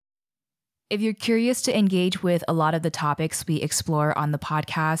If you're curious to engage with a lot of the topics we explore on the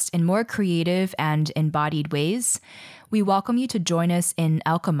podcast in more creative and embodied ways, we welcome you to join us in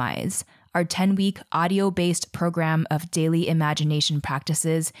Alchemize, our 10-week audio-based program of daily imagination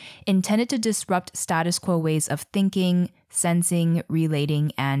practices intended to disrupt status quo ways of thinking, sensing,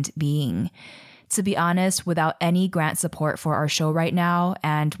 relating, and being. To be honest, without any grant support for our show right now,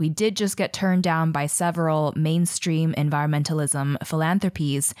 and we did just get turned down by several mainstream environmentalism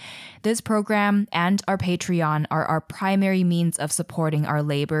philanthropies, this program and our Patreon are our primary means of supporting our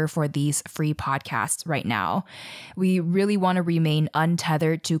labor for these free podcasts right now. We really want to remain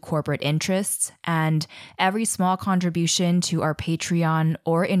untethered to corporate interests, and every small contribution to our Patreon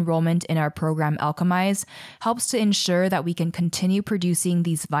or enrollment in our program Alchemize helps to ensure that we can continue producing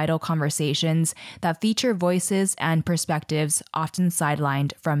these vital conversations that feature voices and perspectives often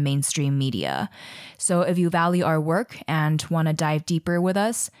sidelined from mainstream media. So if you value our work and want to dive deeper with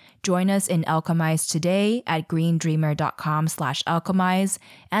us, join us in Alchemize today at greendreamer.com/alchemize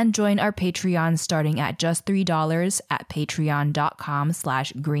and join our Patreon starting at just $3 at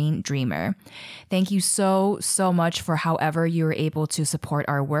patreon.com/greendreamer. Thank you so much for however you are able to support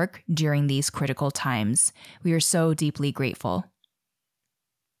our work during these critical times. We are so deeply grateful.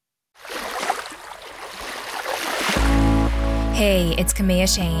 Hey, it's Kamea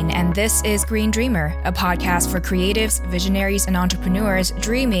Shane, and this is Green Dreamer, a podcast for creatives, visionaries, and entrepreneurs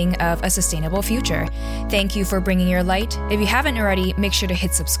dreaming of a sustainable future. Thank you for bringing your light. If you haven't already, make sure to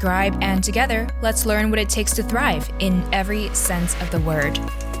hit subscribe, and together, let's learn what it takes to thrive in every sense of the word.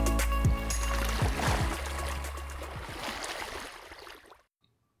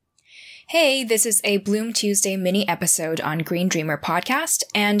 Hey, this is a Bloom Tuesday mini episode on Green Dreamer podcast,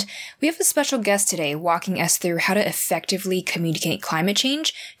 and we have a special guest today walking us through how to effectively communicate climate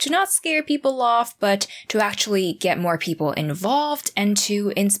change to not scare people off, but to actually get more people involved and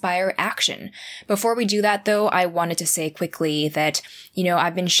to inspire action. Before we do that, though, I wanted to say quickly that,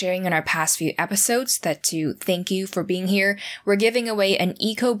 I've been sharing in our past few episodes that to thank you for being here, we're giving away an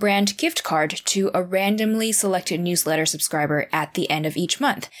eco-brand gift card to a randomly selected newsletter subscriber at the end of each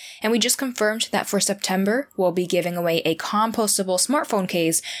month. And we just confirmed that for September, we'll be giving away a compostable smartphone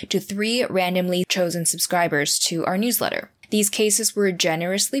case to 3 randomly chosen subscribers to our newsletter. These cases were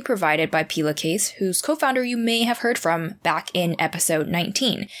generously provided by Pila Case, whose co-founder you may have heard from back in episode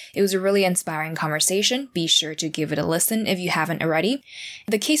 19. It was a really inspiring conversation. Be sure to give it a listen if you haven't already.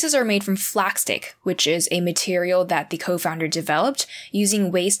 The cases are made from flaxstick, which is a material that the co-founder developed using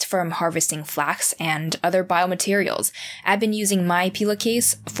waste from harvesting flax and other biomaterials. I've been using my Pila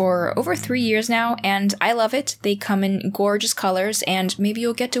Case for over 3 years now, and I love it. They come in gorgeous colors, and maybe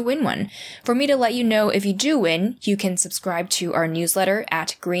you'll get to win one. For me to let you know if you do win, you can subscribe to our newsletter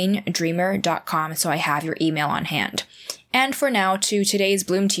at greendreamer.com so I have your email on hand. And for now, to today's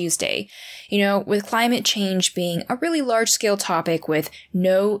Bloom Tuesday. With climate change being a really large-scale topic with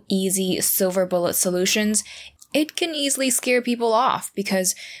no easy silver bullet solutions, it can easily scare people off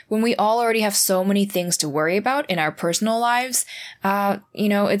because when we all already have so many things to worry about in our personal lives,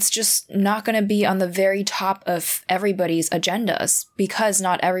 it's just not going to be on the very top of everybody's agendas because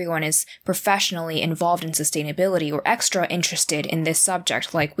not everyone is professionally involved in sustainability or extra interested in this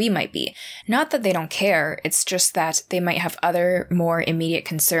subject like we might be. Not that they don't care, it's just that they might have other more immediate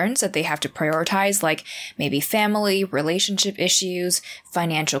concerns that they have to prioritize, like maybe family, relationship issues,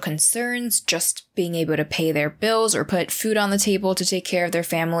 financial concerns, just being able to pay their bills or put food on the table to take care of their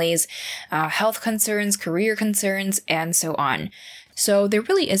families, health concerns, career concerns, and so on. So there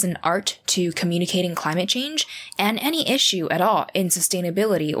really is an art to communicating climate change and any issue at all in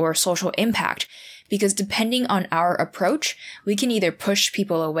sustainability or social impact, because depending on our approach, we can either push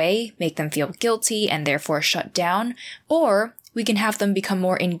people away, make them feel guilty and therefore shut down, or we can have them become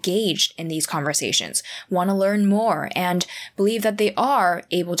more engaged in these conversations, want to learn more, and believe that they are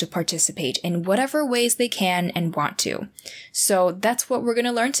able to participate in whatever ways they can and want to. So that's what we're going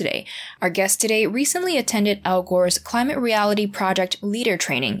to learn today. Our guest today recently attended Al Gore's Climate Reality Project Leader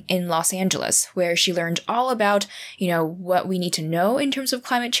Training in Los Angeles, where she learned all about, what we need to know in terms of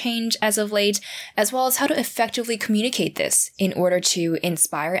climate change as of late, as well as how to effectively communicate this in order to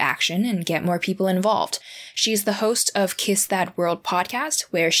inspire action and get more people involved. She's the host of Kiss That World podcast,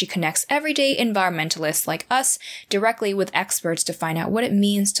 where she connects everyday environmentalists like us directly with experts to find out what it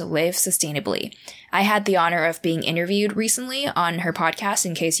means to live sustainably. I had the honor of being interviewed recently on her podcast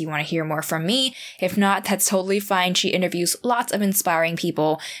in case you want to hear more from me. If not, that's totally fine. She interviews lots of inspiring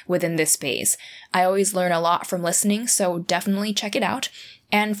people within this space. I always learn a lot from listening, so definitely check it out.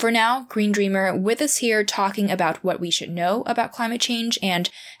 And for now, Green Dreamer with us here talking about what we should know about climate change and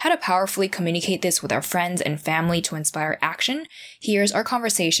how to powerfully communicate this with our friends and family to inspire action. Here's our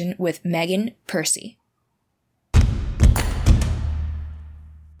conversation with Meghann Percy.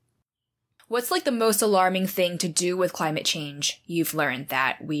 What's the most alarming thing to do with climate change you've learned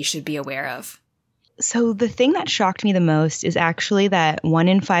that we should be aware of? So the thing that shocked me the most is actually that 1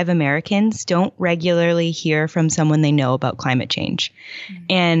 in 5 Americans don't regularly hear from someone they know about climate change. Mm-hmm.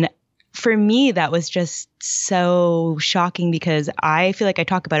 And for me, that was just so shocking because I feel like I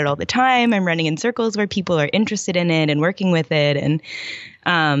talk about it all the time. I'm running in circles where people are interested in it and working with it, and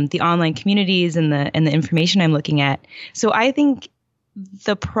the online communities and the information I'm looking at. So I think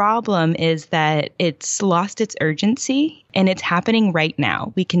the problem is that it's lost its urgency, and it's happening right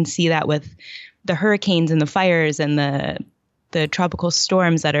now. We can see that with the hurricanes and the fires and the tropical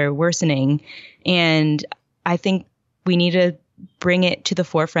storms that are worsening. And I think we need to bring it to the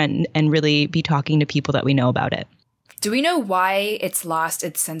forefront and really be talking to people that we know about it. Do we know why it's lost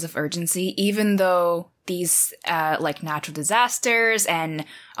its sense of urgency, even though these natural disasters and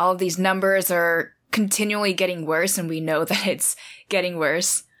all of these numbers are continually getting worse and we know that it's getting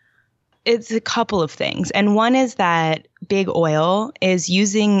worse? It's a couple of things. And one is that big oil is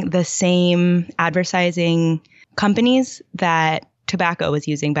using the same advertising companies that tobacco was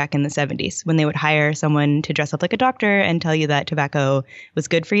using back in the 70s when they would hire someone to dress up like a doctor and tell you that tobacco was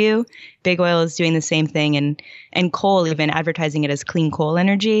good for you. Big oil is doing the same thing, and coal, even advertising it as clean coal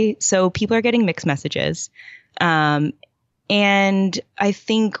energy. So people are getting mixed messages. And I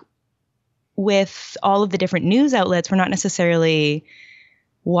think with all of the different news outlets, we're not necessarily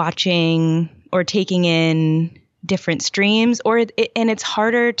watching or taking in different streams, and it's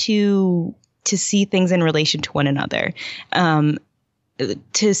harder to see things in relation to one another.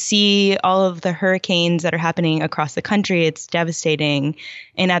 To see all of the hurricanes that are happening across the country, it's devastating.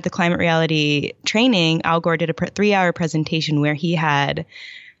 And at the Climate Reality training, Al Gore did a 3-hour presentation where he had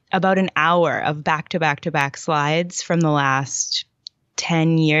about an hour of back-to-back-to-back slides from the last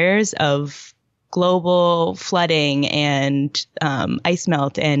 10 years of global flooding and ice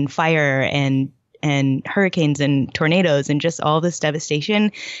melt and fire and hurricanes and tornadoes and just all this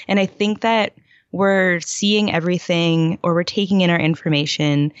devastation. And I think that we're seeing everything, or we're taking in our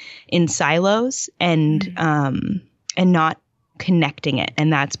information in silos and not connecting it.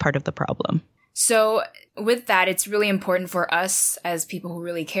 And that's part of the problem. So with that, it's really important for us as people who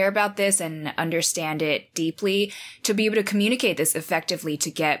really care about this and understand it deeply to be able to communicate this effectively,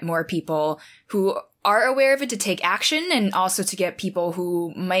 to get more people who are aware of it to take action, and also to get people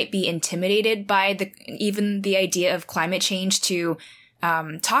who might be intimidated by even the idea of climate change to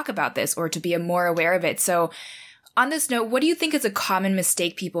talk about this or to be more aware of it. So on this note, what do you think is a common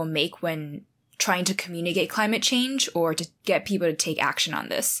mistake people make when trying to communicate climate change or to get people to take action on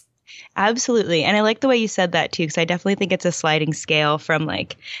this? Absolutely. And I like the way you said that too, because I definitely think it's a sliding scale from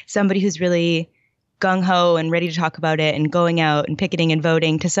somebody who's really gung-ho and ready to talk about it and going out and picketing and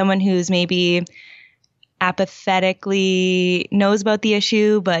voting to someone who's maybe apathetically knows about the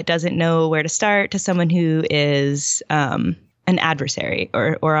issue but doesn't know where to start, to someone who is an adversary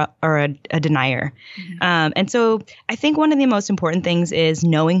or a denier. Mm-hmm. And so I think one of the most important things is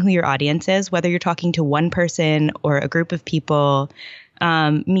knowing who your audience is, whether you're talking to one person or a group of people.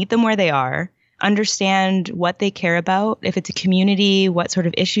 Meet them where they are, understand what they care about. If it's a community, what sort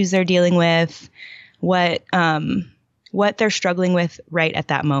of issues they're dealing with, what they're struggling with right at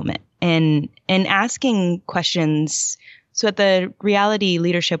that moment, and asking questions. So at the Reality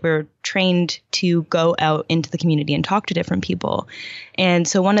Leadership, we're trained to go out into the community and talk to different people. And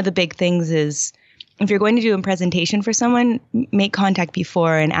so one of the big things is, if you're going to do a presentation for someone, make contact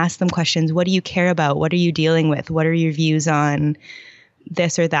before and ask them questions. What do you care about? What are you dealing with? What are your views on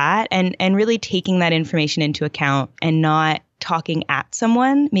this or that? And really taking that information into account and not talking at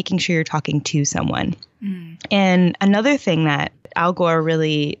someone, making sure you're talking to someone. Mm. And another thing that Al Gore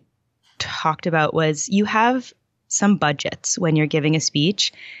really talked about was you have some budgets when you're giving a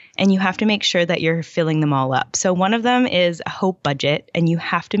speech, and you have to make sure that you're filling them all up. So one of them is a hope budget, and you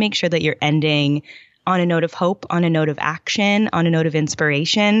have to make sure that you're ending on a note of hope, on a note of action, on a note of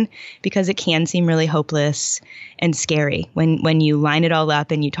inspiration, because it can seem really hopeless and scary when you line it all up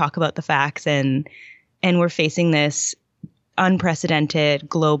and you talk about the facts and we're facing this unprecedented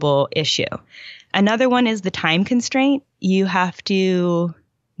global issue. Another one is the time constraint. You have to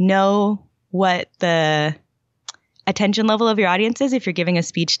know what the attention level of your audience is. If you're giving a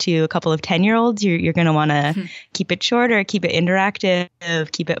speech to a couple of 10-year-olds, you're going to want to keep it shorter, keep it interactive,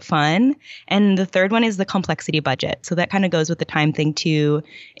 keep it fun. And the third one is the complexity budget. So that kind of goes with the time thing too.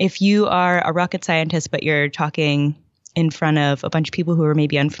 If you are a rocket scientist, but you're talking in front of a bunch of people who are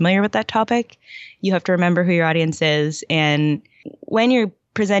maybe unfamiliar with that topic. You have to remember who your audience is. And when you're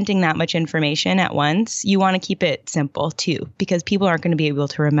presenting that much information at once, you want to keep it simple too, because people aren't going to be able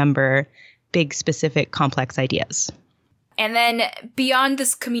to remember big, specific, complex ideas. And then beyond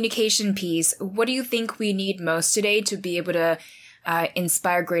this communication piece, what do you think we need most today to be able to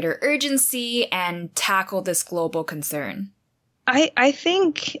inspire greater urgency and tackle this global concern? I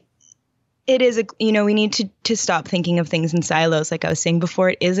think it is, we need to stop thinking of things in silos. Like I was saying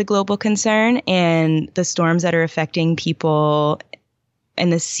before, it is a global concern, and the storms that are affecting people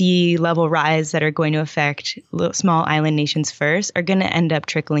and the sea level rise that are going to affect small island nations first are going to end up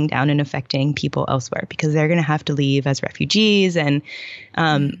trickling down and affecting people elsewhere, because they're going to have to leave as refugees. And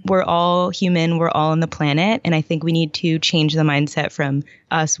we're all human. We're all on the planet. And I think we need to change the mindset from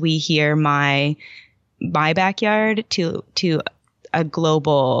us, we here, my backyard to a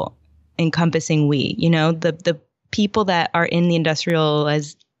global encompassing we. The people that are in the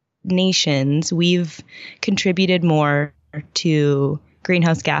industrialized nations, we've contributed more to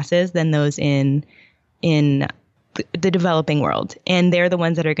greenhouse gases than those in the developing world, and they're the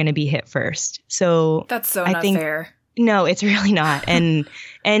ones that are going to be hit first. So that's so not fair. No, it's really not.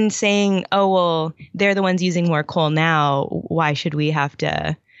 And saying, oh well, they're the ones using more coal now, why should we have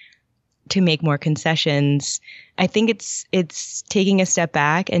to make more concessions? I think it's taking a step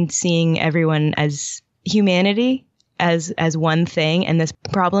back and seeing everyone as humanity, as one thing. And this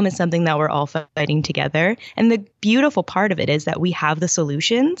problem is something that we're all fighting together. And the beautiful part of it is that we have the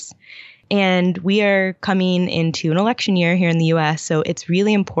solutions, and we are coming into an election year here in the US. So it's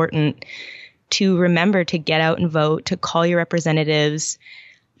really important to remember to get out and vote, to call your representatives,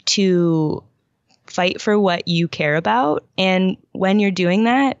 to fight for what you care about. And when you're doing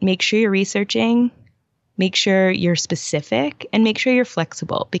that, make sure you're researching, make sure you're specific, and make sure you're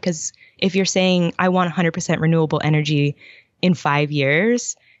flexible. Because if you're saying, I want 100% renewable energy in 5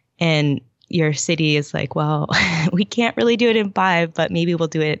 years, and your city is like, well, we can't really do it in 5, but maybe we'll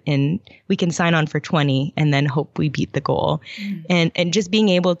do it we can sign on for 20 and then hope we beat the goal. And just being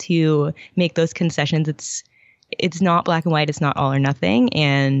able to make those concessions, it's not black and white, it's not all or nothing.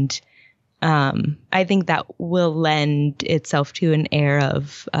 And I think that will lend itself to an air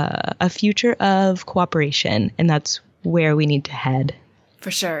of a future of cooperation, and that's where we need to head. For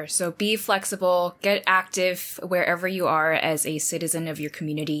sure. So be flexible, get active wherever you are as a citizen of your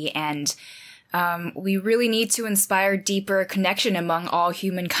community, and we really need to inspire deeper connection among all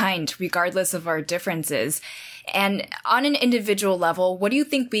humankind, regardless of our differences. And on an individual level, what do you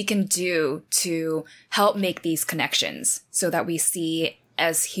think we can do to help make these connections so that we see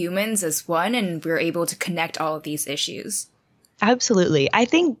as humans as one and we're able to connect all of these issues? Absolutely. I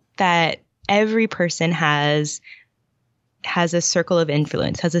think that every person has a circle of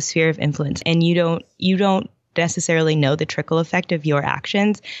influence, has a sphere of influence, and you don't necessarily know the trickle effect of your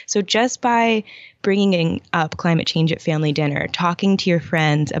actions. So just by bringing up climate change at family dinner, talking to your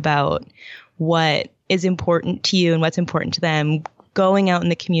friends about what is important to you and what's important to them, going out in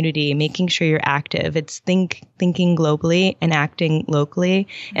the community, making sure you're active. It's thinking globally and acting locally.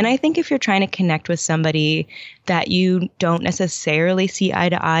 And I think if you're trying to connect with somebody that you don't necessarily see eye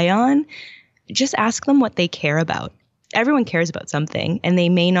to eye on, just ask them what they care about. Everyone cares about something, and they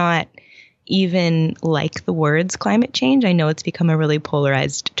may not even like the words climate change. I know it's become a really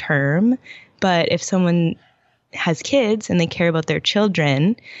polarized term, but if someone has kids and they care about their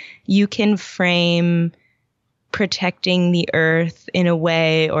children, you can frame protecting the earth in a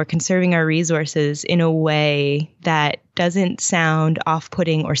way, or conserving our resources in a way that doesn't sound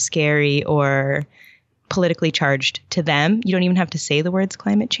off-putting or scary or politically charged to them. You don't even have to say the words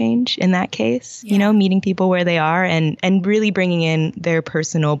climate change in that case. Yeah. Meeting people where they are and really bringing in their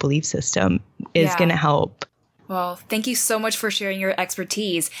personal belief system is going to help. Well, thank you so much for sharing your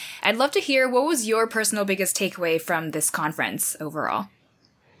expertise. I'd love to hear, what was your personal biggest takeaway from this conference overall?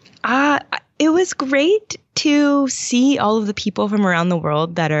 It was great to see all of the people from around the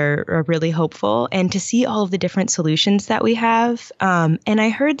world that are really hopeful, and to see all of the different solutions that we have. And I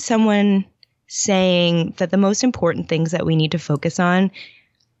heard someone saying that the most important things that we need to focus on,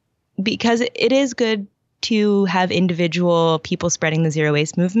 because it is good to have individual people spreading the zero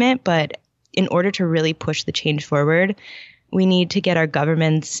waste movement, but in order to really push the change forward, we need to get our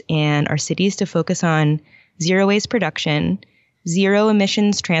governments and our cities to focus on zero waste production, zero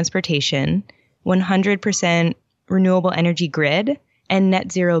emissions transportation, 100% renewable energy grid, and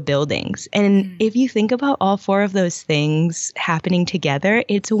net zero buildings. And if you think about all 4 of those things happening together,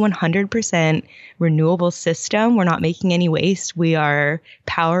 it's a 100% renewable system. We're not making any waste. We are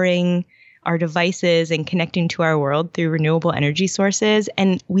powering our devices and connecting to our world through renewable energy sources.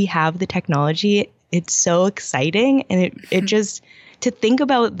 And we have the technology it's so exciting. And it just, to think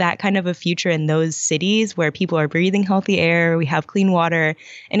about that kind of a future in those cities where people are breathing healthy air, we have clean water,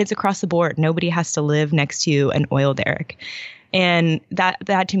 and it's across the board. Nobody has to live next to an oil derrick. And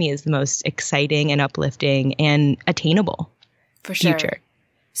that to me is the most exciting and uplifting and attainable for sure. future.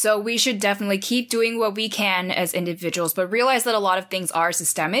 So we should definitely keep doing what we can as individuals, but realize that a lot of things are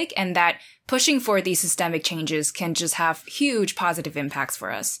systemic and that pushing for these systemic changes can just have huge positive impacts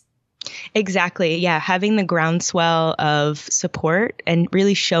for us. Exactly. Yeah. Having the groundswell of support and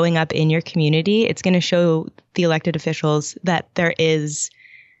really showing up in your community, it's going to show the elected officials that there is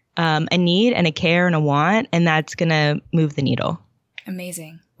a need and a care and a want, and that's going to move the needle.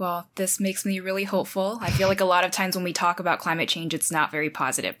 Amazing. Well, this makes me really hopeful. I feel like a lot of times when we talk about climate change, it's not very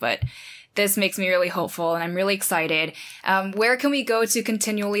positive, but this makes me really hopeful and I'm really excited. Where can we go to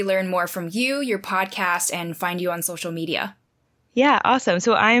continually learn more from you, your podcast, and find you on social media? Yeah, awesome.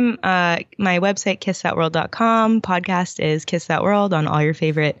 So I'm my website, kissthatworld.com. Podcast is Kiss That World on all your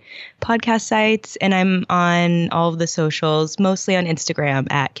favorite podcast sites. And I'm on all of the socials, mostly on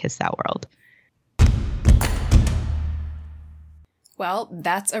Instagram at Kiss That World. Well,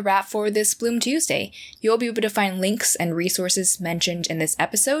 that's a wrap for this Bloom Tuesday. You'll be able to find links and resources mentioned in this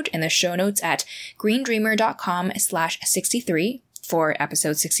episode in the show notes at greendreamer.com/63 for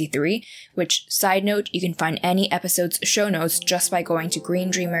episode 63, which, side note, you can find any episode's show notes just by going to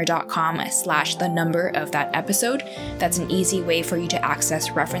greendreamer.com/the number of that episode. That's an easy way for you to access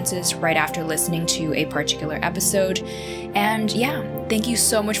references right after listening to a particular episode. And yeah, thank you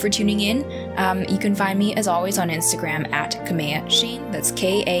so much for tuning in. You can find me, as always, on Instagram at Kamea Shane. That's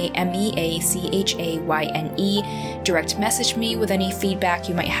KAMEACHAYNE. Direct message me with any feedback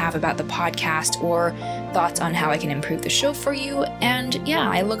you might have about the podcast or thoughts on how I can improve the show for you. And yeah,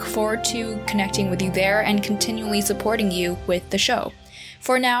 I look forward to connecting with you there and continually supporting you with the show.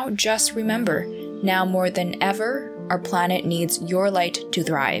 For now, just remember, now more than ever, our planet needs your light to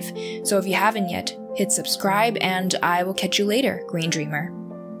thrive. So if you haven't yet, hit subscribe and I will catch you later, Green Dreamer.